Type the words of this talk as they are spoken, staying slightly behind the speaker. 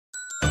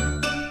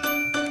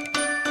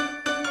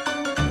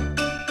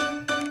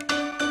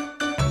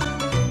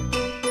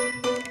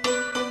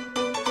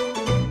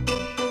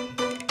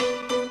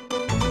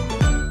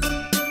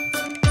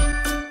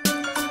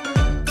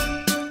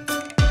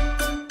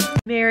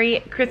Merry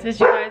Christmas,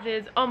 you guys.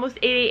 It's almost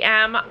 8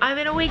 a.m. I've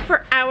been awake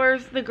for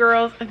hours. The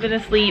girls have been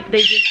asleep.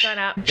 They just got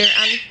up. They're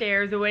on the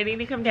stairs. They're waiting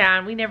to come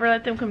down. We never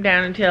let them come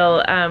down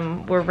until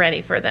we're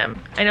ready for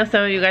them. I know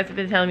some of you guys have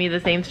been telling me the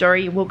same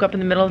story. You woke up in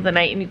the middle of the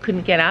night and you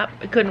couldn't get up.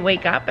 Couldn't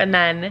wake up. And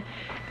then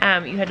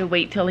you had to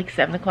wait till like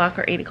 7 o'clock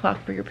or 8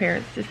 o'clock for your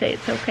parents to say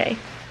it's okay.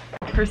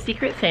 For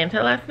Secret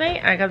Santa last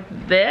night, I got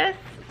this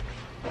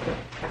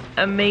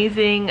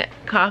amazing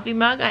coffee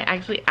mug. I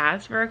actually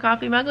asked for a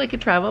coffee mug, like a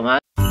travel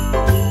mug.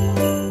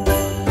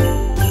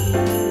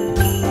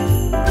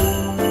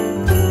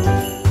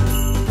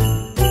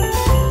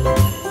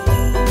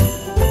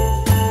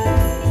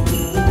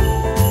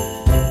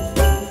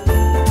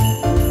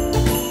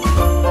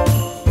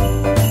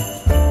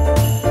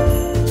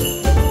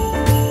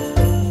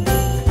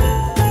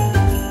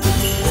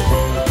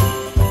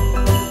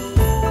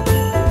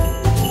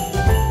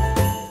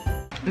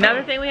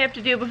 Another thing we have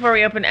to do before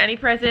we open any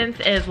presents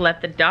is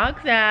let the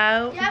dogs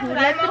out. Yeah, but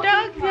let the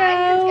dogs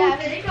out.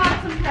 They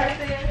got some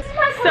presents.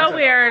 So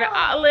weird.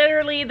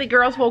 Literally, the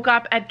girls woke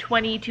up at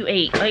 20 to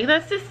 8. Like,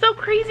 that's just so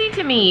crazy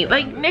to me.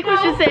 Like, Nick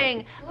was just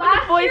saying, when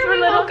the boys were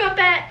little. We woke up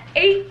at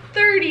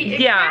 8:30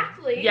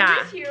 exactly.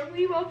 Yeah. This year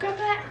we woke up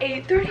at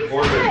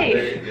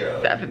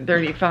 8:35.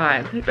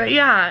 7:35. But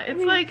yeah,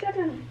 it's like,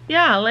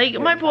 yeah, like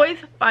my boys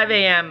 5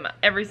 a.m.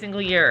 every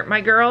single year.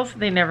 My girls,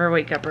 they never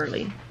wake up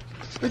early.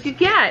 What you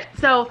get?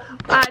 So,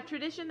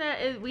 tradition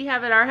that we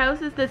have at our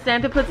house is that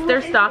Santa puts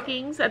their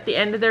stockings at the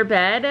end of their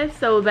bed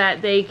so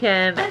that they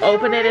can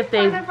open it if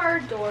they. In front of our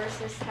doors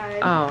this time.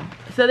 Oh,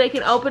 so they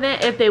can open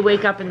it if they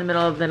wake up in the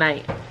middle of the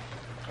night.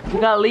 We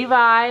got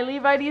Levi.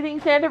 Levi, do you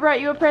think Santa brought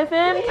you a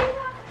present?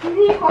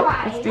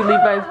 Let's do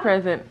Levi's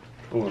present.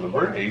 Oh, the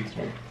bird hates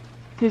me.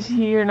 Cause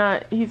he's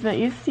not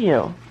used to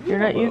you. You're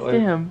not used to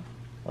him.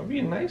 I'm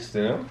being nice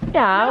to him.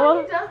 Yeah, No,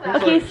 well, he does that.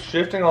 okay. Like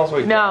shifting all the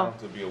way down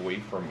to be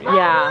away from me.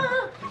 Yeah.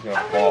 He's gonna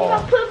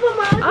fall.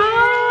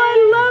 Oh, I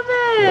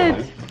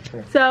love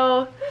it.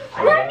 So,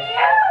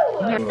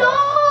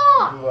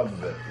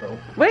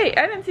 wait,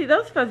 I didn't see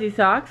those fuzzy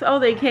socks. Oh,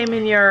 they came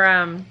in your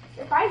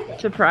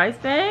surprise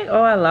bag.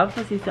 Oh, I love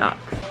fuzzy socks.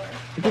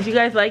 Did you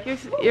guys like your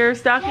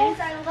stockings? Yes,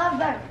 I love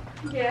them.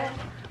 Yeah.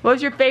 What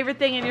was your favorite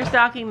thing in your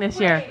stocking this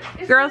year?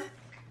 Girls?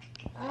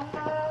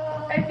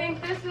 I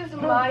think this is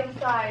my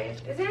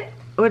size. Is it?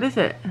 What is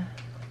it?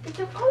 It's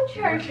a phone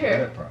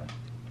charger.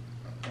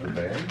 The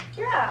bag?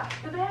 Yeah,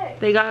 the bag.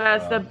 They got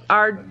us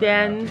our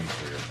Dens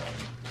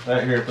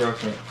Right here, throw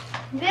some.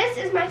 This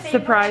is my favorite.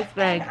 surprise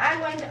bag. And I'm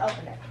going to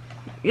open it.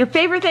 Your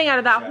favorite thing out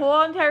of that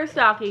whole entire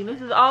stocking, this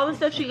is all the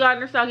stuff she got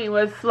in her stocking,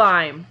 was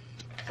slime.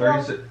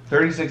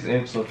 36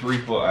 inch, so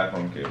 3-foot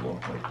iPhone cable.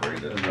 Like Ray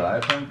does. The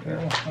iPhone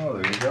cable? Oh,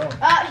 there you go.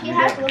 He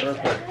has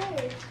lipstick.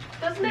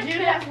 Doesn't it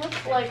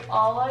have like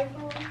all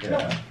iPhones?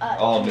 Yeah.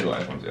 All new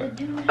iPhones,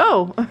 yeah.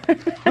 Oh.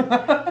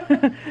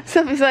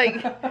 Sophie's like,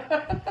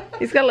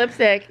 he's got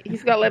lipstick.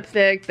 He's got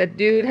lipstick. The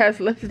dude has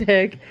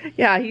lipstick.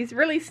 Yeah, he's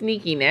really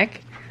sneaky,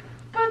 Nick.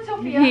 But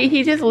Sophia.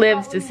 He just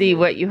lives to see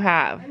what you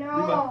have. I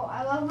know.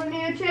 I love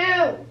Lemieux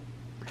too.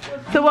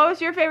 So what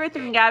was your favorite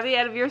thing, Gabby,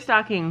 out of your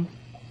stocking?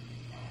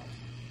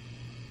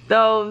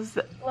 Those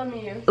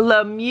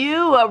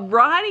Lemieux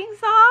riding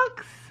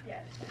socks?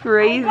 Yes.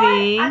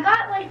 Crazy. I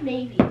got like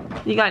navy.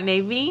 You got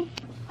navy?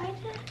 I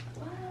did.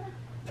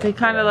 They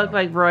kind of look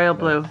like royal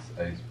blue.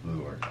 Ice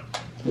blue or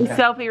something.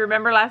 Sophie,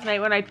 remember last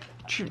night when I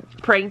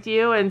pranked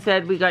you and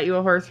said we got you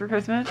a horse for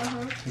Christmas?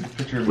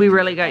 We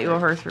really got you a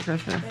horse for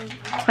Christmas.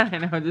 I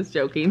know, just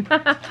joking.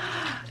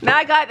 Now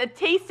I got a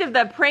taste of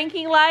the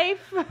pranking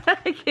life.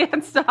 I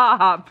can't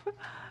stop.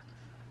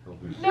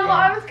 No,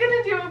 I was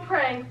gonna do a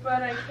prank,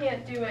 but I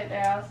can't do it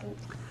now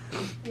since.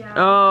 Yeah.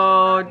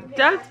 Oh,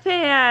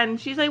 Dustpan.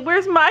 She's like,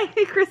 where's my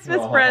Christmas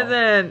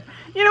present?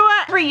 You know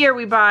what? Every year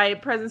we buy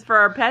presents for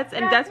our pets,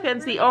 and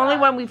Dustpan's the only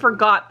one we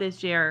forgot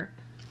this year.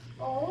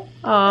 Oh.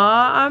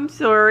 Aw, I'm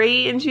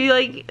sorry. And she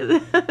like,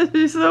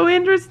 she's so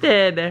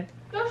interested.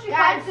 No, she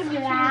hides them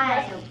between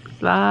presents.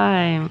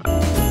 Slime.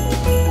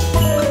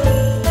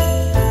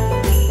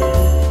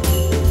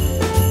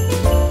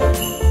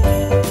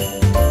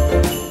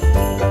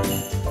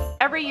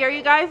 Every year,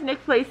 you guys,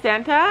 Nick plays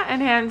Santa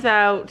and hands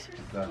out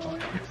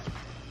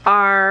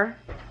our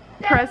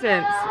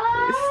presents.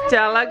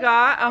 Stella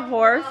got a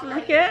horse,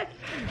 look it.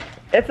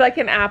 It's like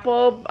an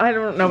apple. I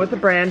don't know what the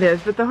brand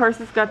is, but the horse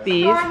has got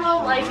these. Norm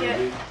won't like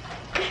it.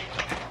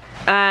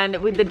 And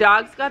the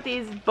dog's got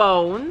these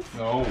bones.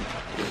 No.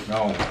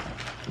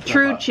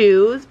 True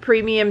Chews,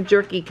 premium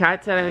jerky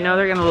cuts, and I know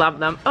they're gonna love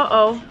them.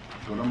 Uh-oh.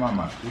 Go to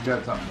mama. She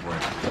got something for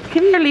you.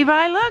 Come here,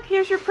 Levi. Look,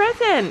 here's your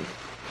present.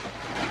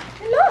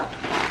 Look.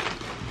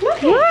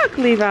 Look,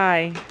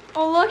 Levi.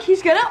 Oh, look,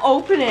 he's gonna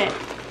open it.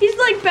 He's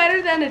like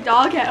better than a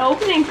dog at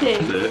opening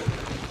things.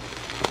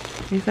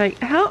 He's like,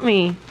 help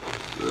me.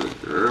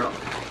 Good girl.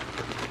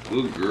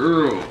 Good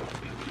girl.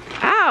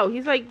 Ow,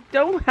 he's like,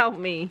 don't help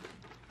me.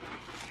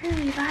 Here,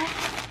 Levi.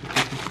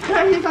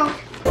 Here you go.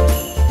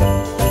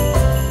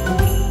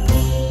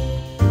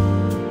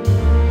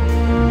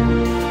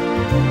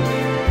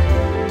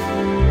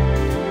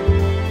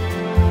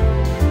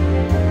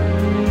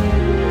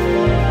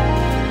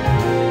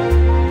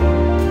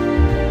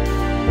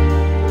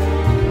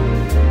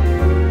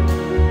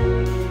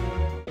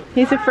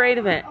 He's afraid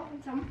of it.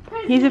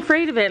 He's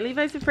afraid of it.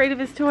 Levi's afraid of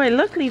his toy.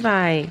 Look,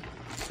 Levi.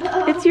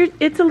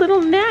 It's a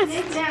little nest.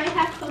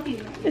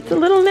 It's a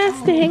little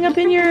nest to hang up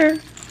in your...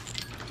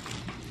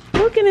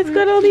 Look, and it's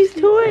got all these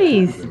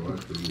toys.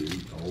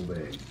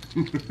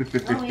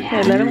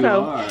 Okay, let him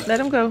go. Let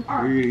him go.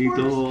 Eat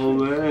the whole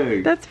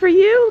bag. That's for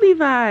you,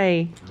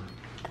 Levi.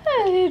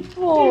 Hey,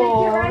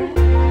 boy.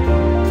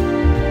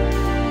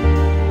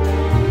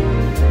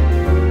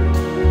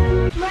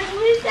 My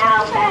blue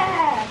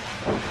salad.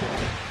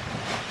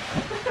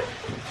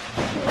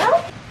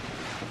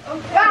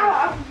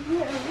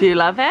 Do you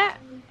love it?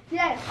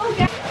 Yes.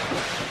 Okay.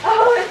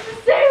 Oh, it's the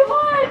same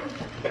one.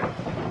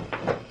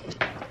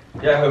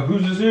 Yeah,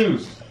 who's is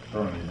whose?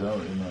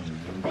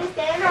 They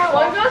stand on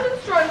one goes in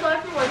strong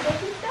black and one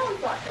goes in stone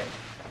black.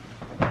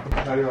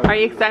 Are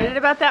you excited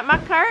about that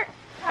muck cart?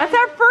 That's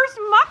our first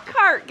muck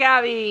cart,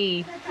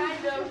 Gabby.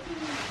 Kind of.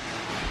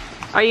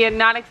 Are you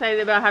not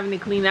excited about having to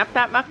clean up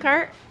that muck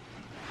cart?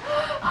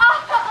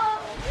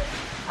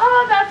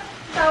 Oh, that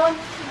one's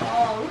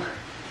long.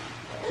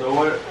 So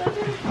what?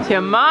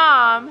 To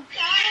Mom.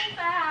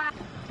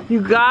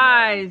 You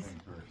guys,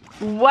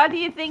 what do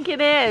you think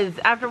it is?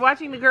 After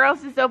watching the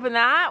girls just open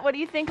that, what do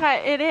you think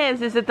it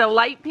is? Is it the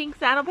light pink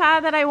saddle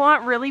pad that I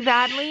want really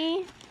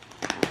badly?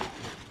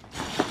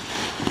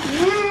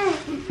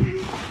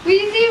 We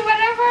see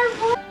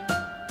whatever.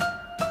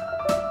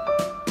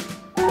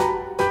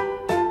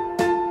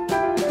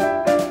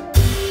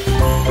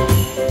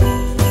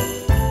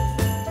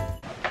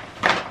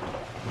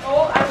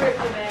 Oh, I ripped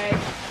the bag.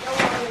 Don't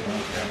want to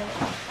make it.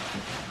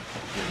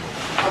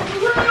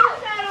 Look at that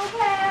saddle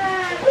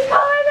pad. The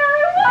color that I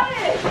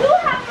wanted. You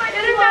have my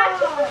color. It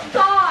matches the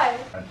side.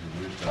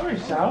 How many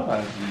saddle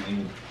pads do you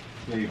need?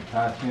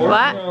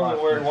 What? We're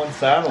only wearing one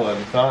saddle at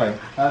a time.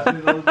 Pass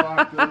me those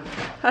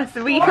boxes.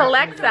 So we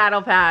collect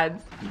saddle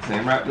pads.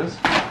 Same wrap this?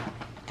 The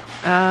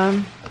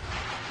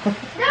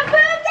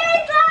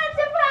birthday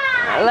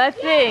surprise.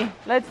 Let's see.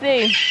 Let's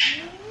see.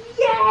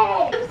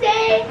 Yay!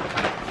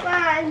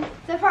 Birthday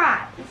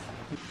surprise.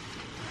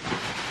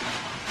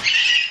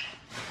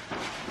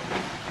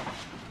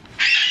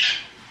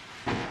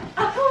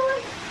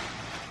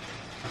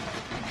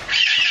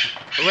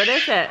 What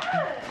is it?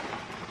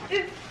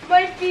 It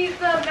might be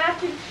the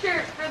matching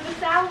shirt for the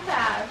saddle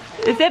pad.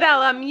 Is it a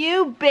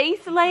LMU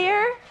base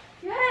layer?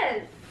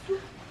 Yes.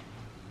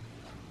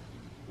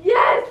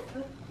 Yes.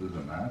 Does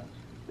it match?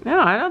 No,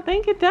 I don't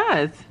think it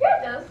does.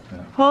 Yeah, it does.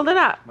 Hold it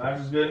up.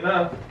 Match is good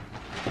enough.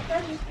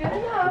 That's just good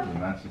enough. Does it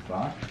match the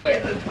sock?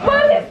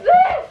 What is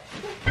this?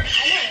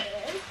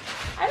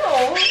 I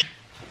know what it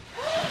is. I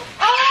know.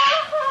 Oh!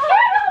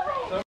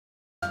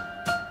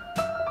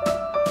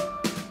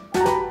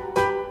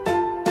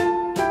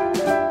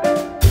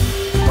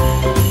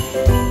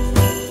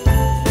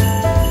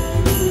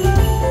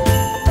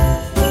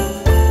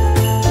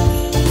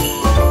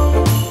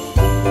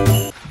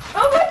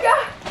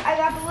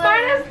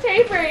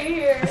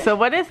 So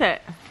what is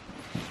it?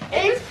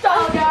 It's the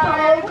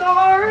phone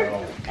guard,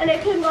 and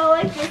it can go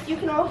like this. You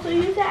can also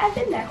use it as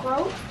a neck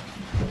rope.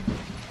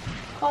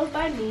 Caused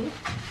by me.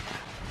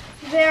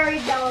 Very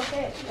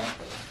delicate.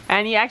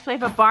 And you actually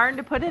have a barn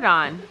to put it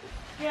on.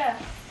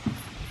 Yes.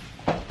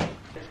 All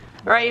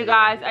right, you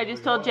guys, I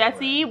just told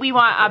Jesse we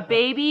want a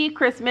baby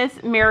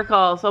Christmas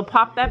miracle. So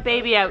pop that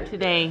baby out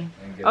today.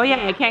 Oh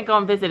yeah, I can't go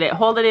and visit it.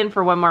 Hold it in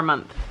for one more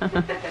month.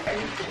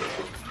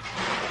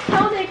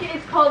 Tell Nick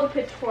it's called a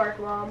pitchfork,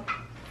 Mom.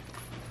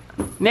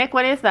 Nick,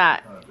 what is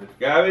that?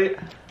 Gabby,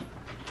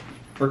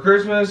 for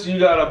Christmas you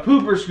got a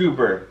pooper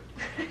scooper.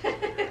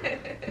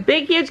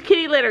 Big, huge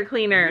kitty litter Have you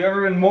cleaner.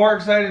 ever been more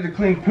excited to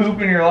clean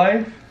poop in your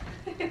life?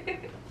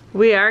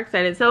 We are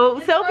excited. So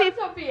It's Sophie,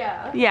 from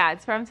Sophia. yeah,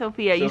 it's from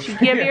Sophia. You should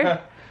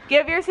Sophia.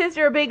 give your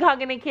sister a big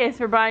hug and a kiss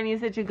for buying you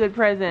such a good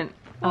present.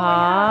 Oh,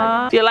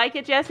 Aww. Do you like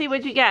it, Jesse?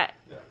 What'd you get?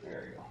 Yeah,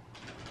 there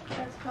you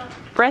go.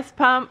 Breast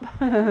pump.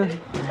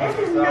 This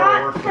is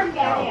not from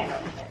Daddy.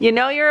 You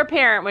know you're a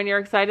parent when you're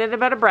excited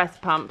about a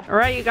breast pump. All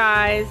right, you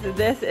guys,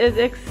 this is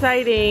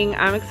exciting.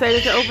 I'm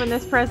excited to open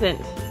this present.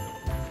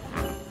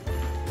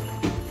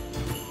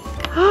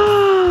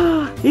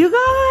 You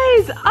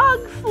guys,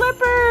 Ugg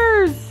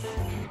slippers.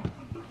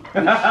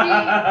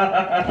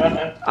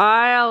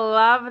 I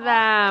love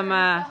them.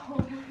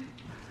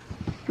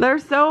 They're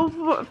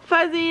so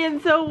fuzzy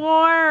and so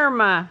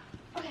warm.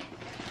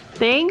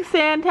 Thanks,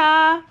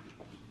 Santa.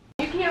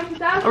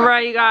 All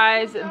right, you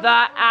guys, the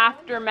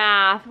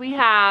aftermath. We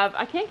have,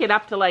 I can't get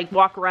up to like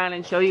walk around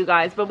and show you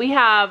guys, but we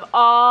have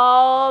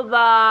all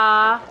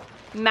the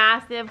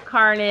massive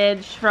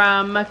carnage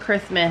from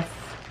Christmas.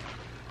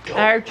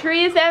 Our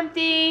tree is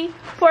empty.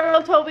 Poor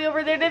little Toby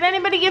over there. Did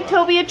anybody give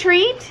Toby a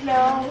treat?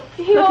 No,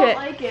 he Look won't at-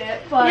 like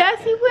it. But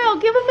Yes, he will.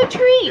 Give him a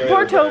treat. Yeah,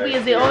 Poor right. Toby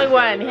is the only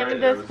one. Him Right,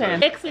 and this right, pen. right.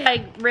 Nick's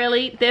like,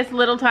 really? This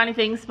little tiny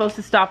thing is supposed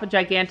to stop a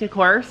gigantic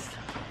horse?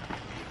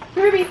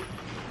 Ruby,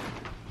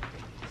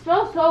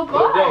 smells so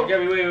good. Oh, no,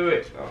 Gabby,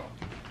 wait.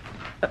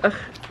 Oh.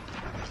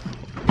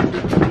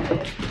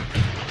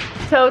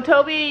 So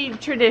Toby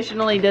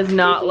traditionally does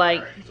not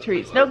like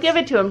treats. No, give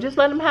it to him. Just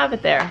let him have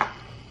it there.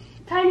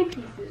 Tiny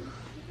pieces.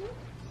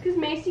 Because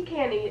Macy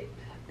can't eat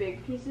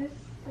big pieces,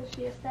 so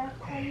she has to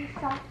have tiny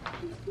soft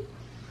pieces.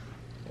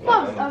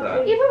 Loves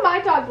it. Even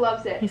my dog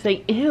loves it. He's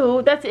like,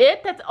 ew, that's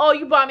it? That's all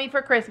you bought me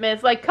for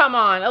Christmas? Like, come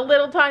on, a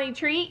little tiny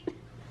treat?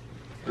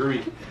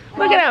 3.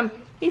 Look at him.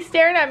 He's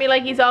staring at me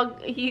like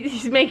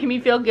he's making me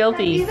feel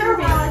guilty. These are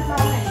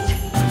mine.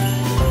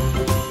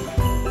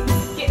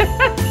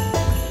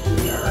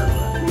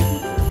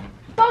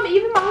 Mom,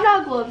 even my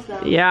dog loves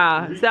them.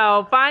 Yeah,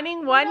 so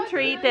finding one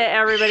treat that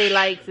everybody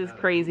likes is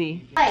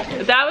crazy.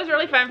 That was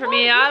really fun for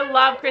me. I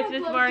love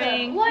Christmas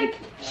morning. Like,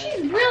 she's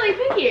really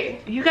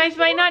picky. You guys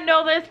might not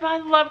know this, but I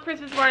love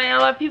Christmas morning. I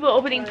love people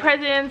opening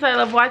presents. I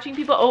love watching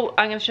people. Oh,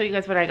 I'm gonna show you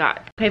guys what I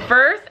got. Okay,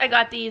 first I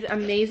got these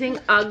amazing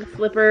UGG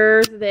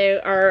slippers. They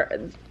are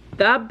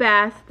the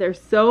best. They're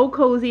so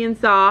cozy and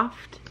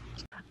soft.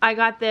 I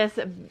got this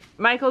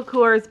Michael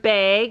Kors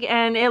bag,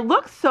 and it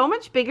looks so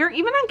much bigger.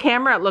 Even on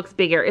camera, it looks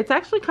bigger. It's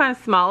actually kind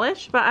of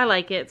smallish, but I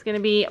like it. It's gonna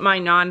be my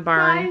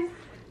non-barn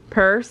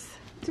purse.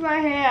 To my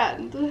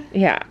hand.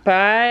 Yeah, but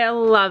I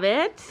love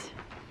it.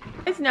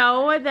 You guys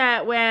know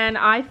that when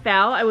I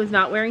fell, I was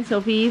not wearing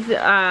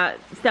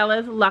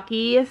Stella's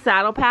Lucky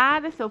saddle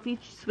pad. Sophie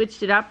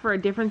switched it up for a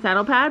different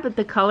saddle pad, but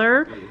the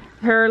color,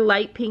 her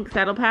light pink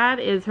saddle pad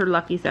is her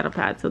Lucky saddle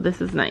pad, so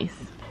this is nice.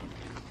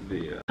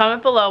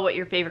 Comment below what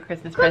your favorite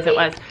Christmas present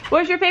was.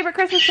 What was your favorite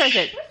Christmas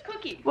present? Where's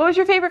Cookie? What was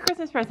your favorite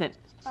Christmas present?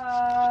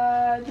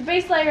 The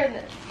base layer in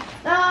this.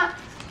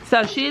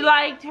 So she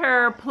liked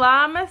her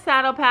plum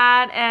saddle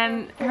pad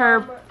and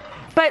her,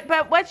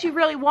 but what she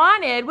really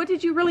wanted, what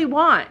did you really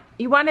want?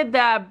 You wanted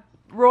the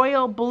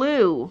royal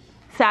blue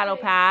saddle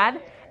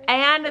pad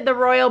and the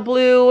royal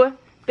blue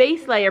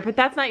base layer, but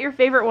that's not your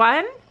favorite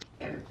one?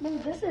 No,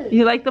 this is.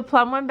 You like the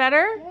plum one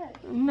better? Yeah.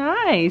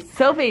 Nice.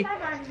 Sophie,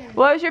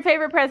 what was your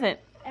favorite present?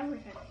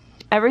 Everything.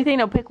 Everything?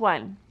 No, pick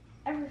one.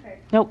 Everything.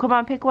 No, come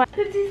on, pick one.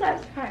 50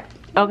 cents. Alright.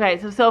 Okay,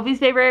 so Sophie's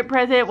favorite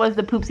present was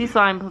the Poopsie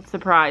Slime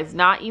surprise.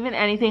 Not even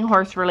anything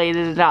horse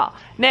related at all.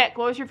 Nick,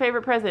 what was your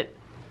favorite present?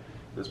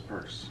 This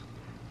purse.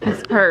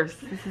 This purse.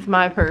 This is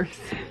my purse.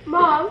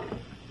 Mom,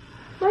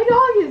 my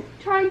dog is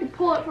trying to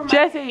pull it from my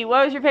Jessie,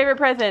 what was your favorite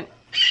present?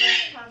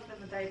 breast pump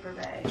in the diaper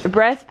bag. A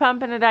breast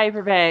pump and a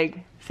diaper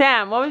bag.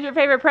 Sam, what was your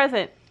favorite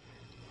present?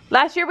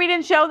 Last year we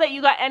didn't show that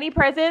you got any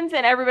presents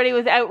and everybody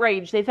was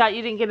outraged. They thought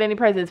you didn't get any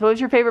presents. What was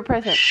your favorite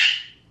present?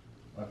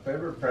 My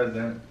favorite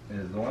present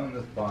is the one in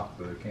this box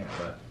that I can't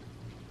touch.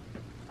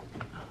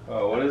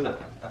 Oh, what is it?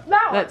 That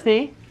one. Let's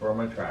see. For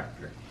my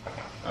tractor.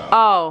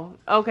 Oh,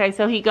 okay,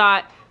 so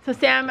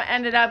Sam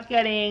ended up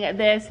getting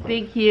this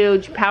big,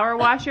 huge power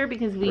washer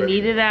because we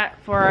needed that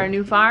for our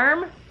new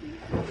farm.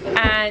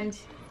 And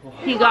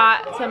he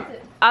got some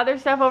other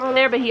stuff over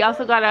there, but he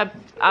also got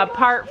a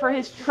part for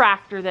his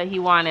tractor that he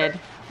wanted.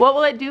 What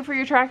will it do for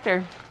your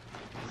tractor?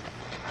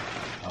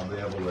 I'll be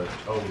able to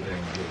tow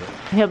things with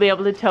it. He'll be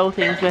able to tow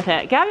things with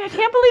it. Gabby, I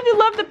can't believe you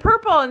love the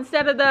purple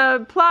instead of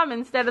the plum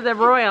instead of the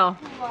royal.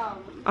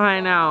 I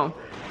know.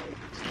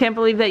 Can't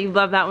believe that you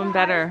love that one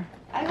better.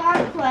 I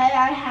got clay.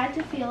 I had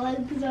to feel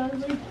it because I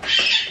was like,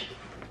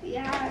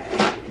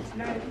 yeah, it's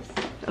nice.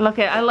 Look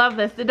at, I love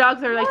this. The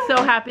dogs are like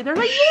so happy. They're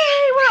like,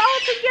 yay, we're all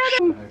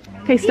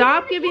together. Okay,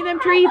 stop giving them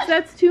treats.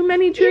 That's too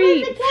many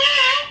treats. Even the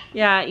cat.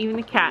 Yeah, even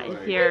the cat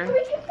is here. Can we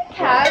give the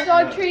cat a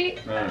dog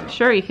treat?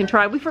 Sure, you can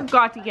try. We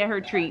forgot to get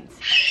her treats.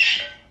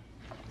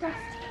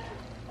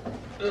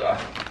 Ugh.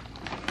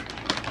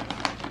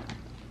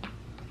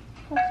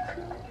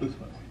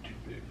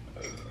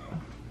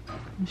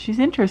 She's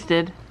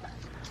interested.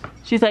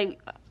 She's like,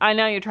 I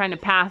know you're trying to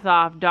pass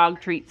off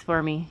dog treats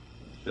for me.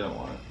 She don't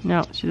want it.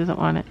 No, she doesn't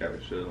want it. Gabby,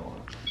 she doesn't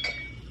want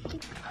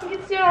it. He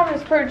can sit on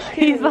his perch.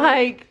 He's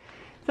like,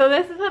 so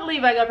this is what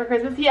Levi got for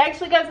Christmas. He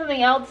actually got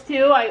something else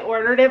too. I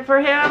ordered it for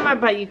him,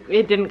 but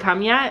it didn't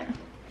come yet.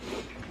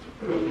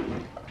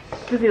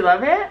 Does he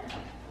love it?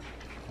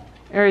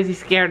 Or is he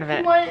scared of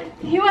it?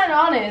 He went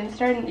on it and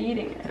started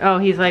eating it. Oh,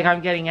 he's like,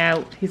 I'm getting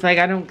out. He's like,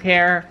 I don't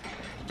care.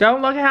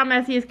 Don't look at how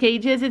messy his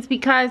cage is. It's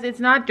because it's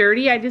not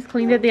dirty. I just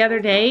cleaned it the other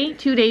day,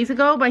 2 days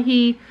ago, but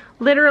he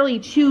literally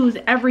chews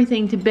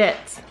everything to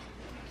bits.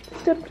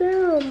 Step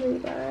down,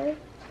 Levi.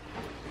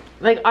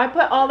 Like, I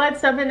put all that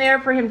stuff in there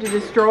for him to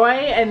destroy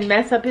and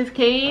mess up his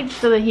cage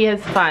so that he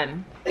has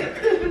fun.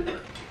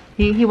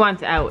 He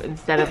wants out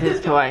instead of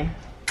his toy.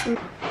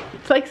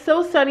 It's like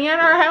so sunny at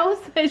our house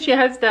that she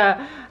has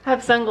to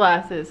have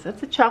sunglasses.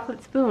 That's a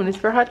chocolate spoon. It's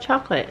for hot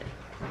chocolate.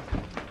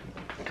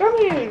 Come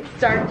here,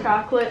 dark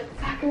chocolate.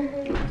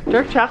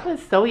 Dark chocolate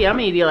is so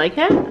yummy. Do you like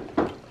it?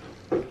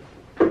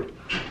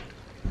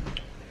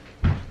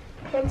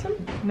 Want some?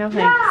 No thanks.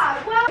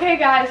 Yeah, well, okay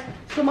guys,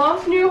 so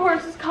Mom's new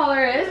horse's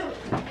color is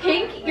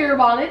pink ear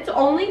bonnets,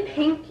 only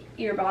pink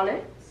ear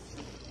bonnets,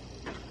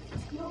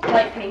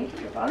 light pink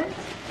ear bonnets,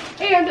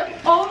 and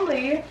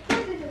only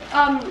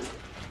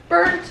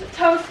burnt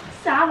toast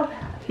saddle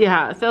pad.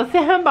 Yeah, so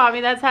Sam bought me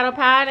that saddle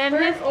pad and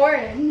Burnt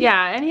orange.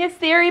 yeah, and his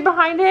theory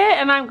behind it,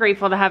 and I'm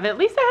grateful to have it. At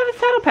least I have a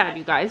saddle pad,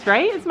 you guys,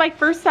 right? It's my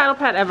first saddle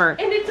pad ever.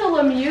 And it's a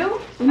Lemieux.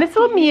 And it's a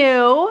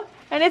Lemieux,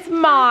 and it's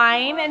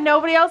mine, and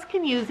nobody else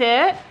can use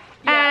it.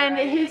 And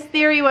his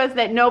theory was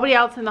that nobody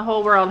else in the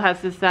whole world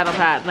has this saddle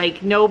pad.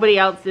 Like nobody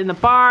else in the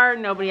bar,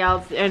 nobody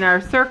else in our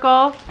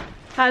circle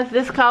has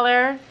this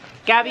color.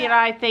 Gabby and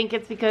I think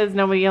it's because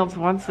nobody else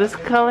wants this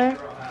color.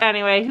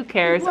 Anyway, who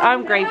cares?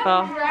 I'm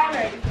grateful.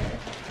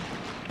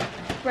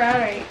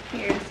 Brown right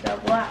here instead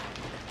of black.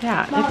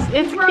 Yeah,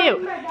 it's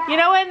cute. You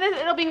know when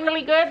it'll be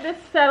really good? This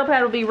saddle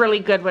pad will be really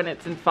good when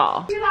it's in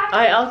fall.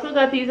 I also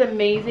got these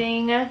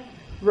amazing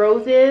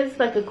roses,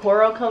 like a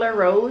coral color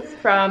rose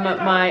from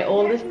my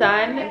oldest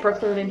son,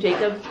 Brooklyn and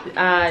Jacob's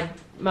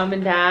mom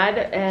and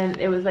dad, and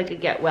it was like a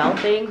get well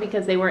thing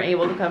because they weren't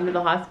able to come to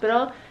the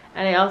hospital.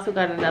 And I also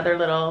got another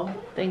little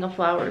thing of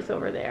flowers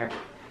over there.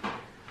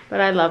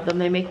 But I love them,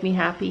 they make me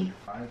happy.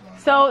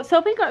 So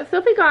Sophie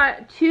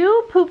got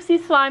 2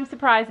 Poopsie Slime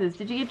surprises.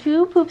 Did you get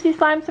 2 Poopsie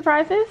Slime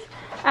surprises?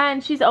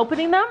 And she's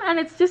opening them, and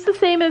it's just the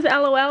same as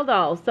LOL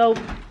dolls. So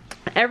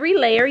every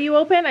layer you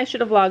open, I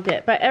should have vlogged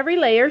it, but every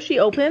layer she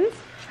opens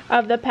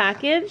of the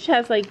package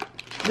has like,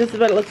 this is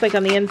what it looks like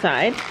on the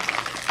inside,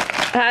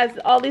 has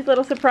all these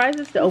little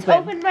surprises to open.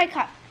 Open my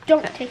cup.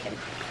 Don't take it.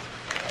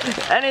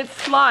 And it's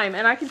slime,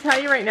 and I can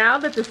tell you right now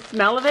that the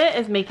smell of it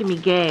is making me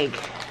gag.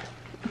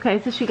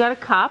 Okay, so she got a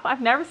cup.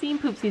 I've never seen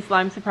Poopsie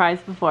Slime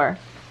surprise before.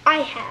 I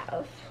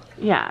have.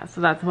 Yeah,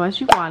 so that's why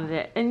she wanted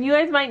it. And you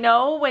guys might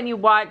know when you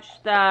watch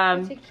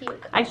the...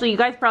 Actually, you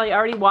guys probably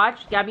already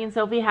watched. Gabby and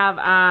Sophie have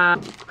a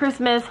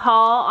Christmas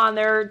haul on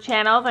their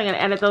channels. I'm going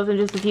to edit those in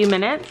just a few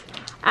minutes.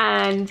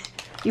 And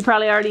you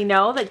probably already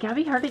know that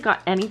Gabby hardly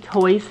got any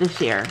toys this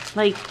year.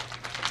 Like,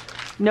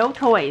 no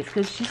toys,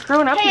 because she's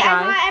grown up, you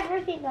guys. I got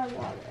everything I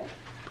wanted.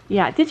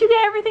 Yeah, did you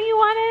get everything you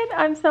wanted?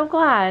 I'm so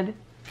glad.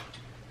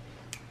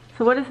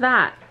 So what is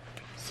that?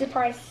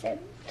 Surprise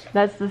scent.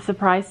 That's the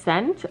surprise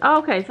scent? Oh,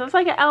 okay, so it's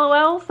like an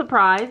LOL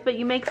surprise, but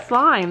you make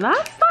slime.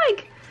 That's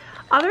like,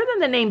 other than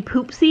the name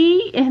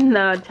Poopsie in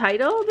the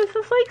title, this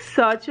is like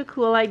such a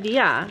cool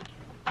idea.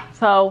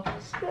 So,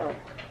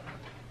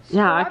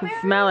 yeah, I can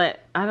smell it.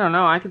 I don't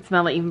know, I could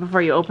smell it even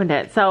before you opened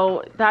it.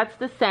 So that's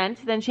the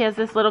scent. Then she has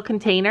this little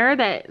container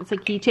that it's a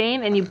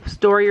keychain, and you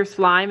store your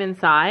slime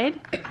inside.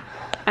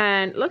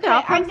 And look at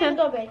all I'm gonna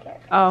go make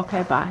it. Oh,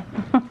 okay, bye.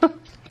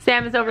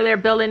 Sam is over there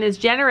building his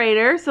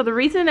generator. So the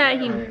reason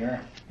that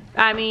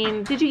I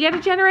mean, did you get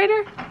a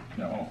generator?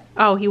 No.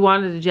 Oh, he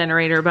wanted a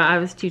generator, but I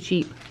was too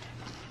cheap.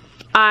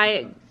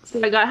 I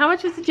got, how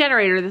much was the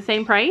generator? The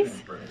same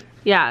price?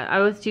 Yeah, I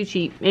was too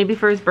cheap. Maybe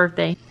for his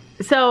birthday.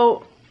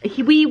 So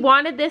we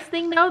wanted this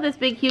thing though, this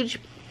big huge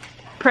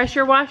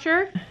pressure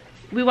washer.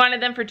 We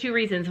wanted them for 2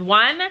 reasons.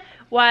 One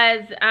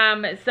was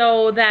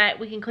so that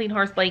we can clean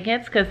horse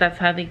blankets, because that's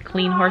how they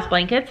clean horse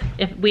blankets.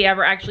 If we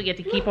ever actually get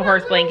to keep a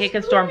horse blanket,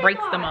 because Storm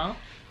breaks them all.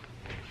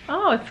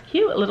 Oh, it's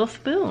cute, a little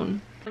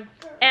spoon.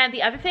 And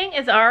the other thing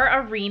is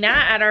our arena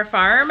at our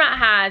farm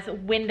has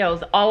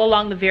windows all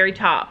along the very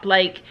top,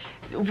 like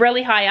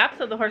really high up,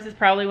 so the horses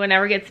probably will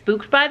never get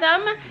spooked by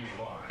them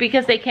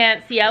because they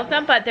can't see out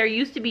them, but there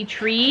used to be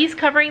trees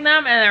covering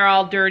them and they're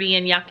all dirty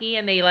and yucky,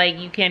 and they like,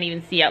 you can't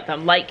even see out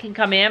them. Light can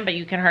come in, but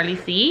you can hardly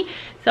see.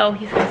 So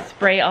he's gonna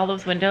spray all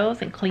those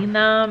windows and clean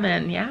them,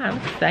 and yeah, I'm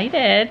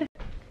excited.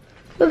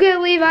 Look at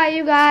Levi,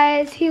 you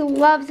guys, he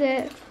loves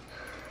it.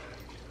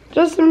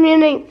 Just a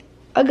minute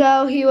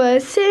ago, he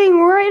was sitting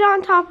right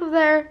on top of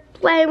there,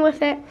 playing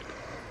with it.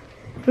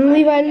 And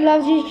Levi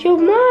loves it so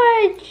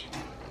much.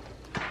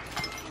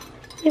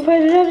 Levi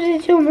loves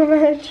it so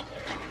much.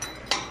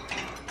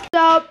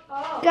 So,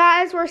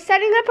 guys, we're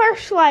setting up our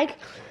slide.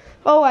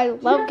 Oh, I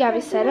love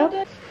Gabby's setup.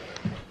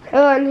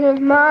 And here's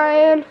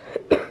mine.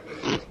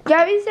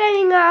 Gabby's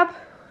setting up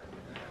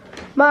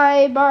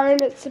my barn.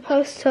 It's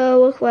supposed to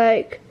look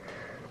like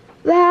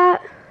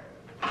that.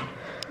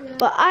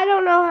 But I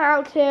don't know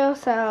how to,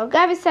 so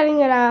Gabby's setting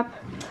it up.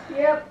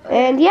 Yep.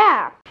 And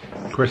yeah.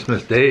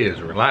 Christmas Day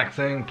is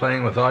relaxing,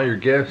 playing with all your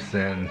gifts,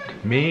 and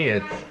me,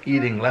 it's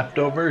eating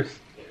leftovers.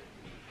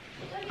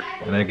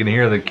 And I can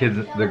hear the kids,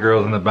 the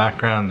girls in the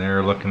background,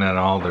 they're looking at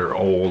all their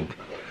old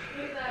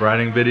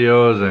riding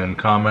videos and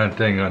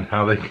commenting on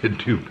how they could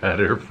do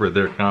better for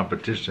their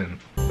competition.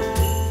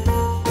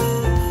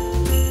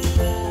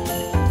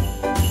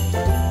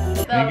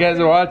 You guys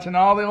are watching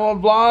all the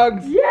old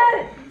vlogs?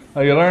 Yes!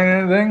 Are you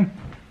learning anything?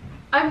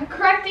 I'm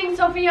correcting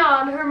Sophia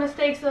on her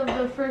mistakes of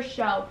the first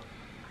show.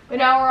 But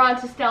now we're on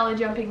to Stella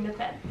jumping the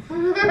fence.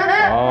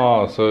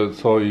 Oh,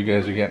 so you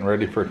guys are getting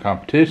ready for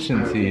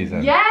competition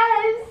season. Yes!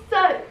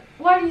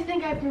 Why do you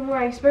think I've been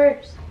wearing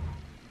spurs?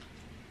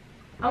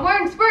 I'm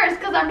wearing spurs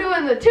because I'm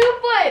doing the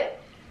 2-foot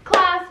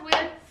class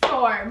with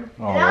Storm.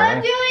 All and right.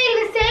 I'm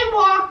doing the same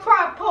walk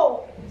prop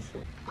poles.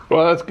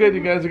 Well, that's good.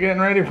 You guys are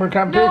getting ready for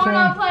competition. No, we're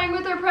not playing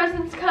with our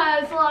presents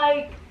because,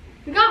 like,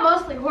 we got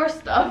mostly horse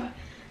stuff.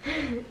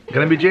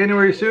 Gonna be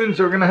January soon,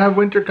 so we're gonna have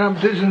winter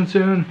competition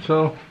soon,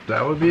 so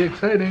that would be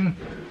exciting.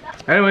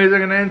 Anyways,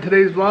 I'm gonna end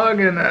today's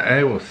vlog, and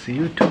I will see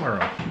you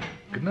tomorrow.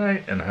 Good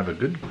night, and have a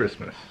good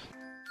Christmas.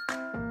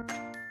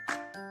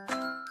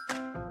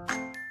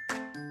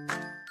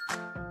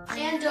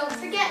 And don't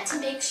forget to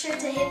make sure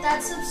to hit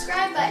that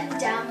subscribe button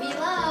down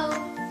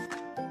below.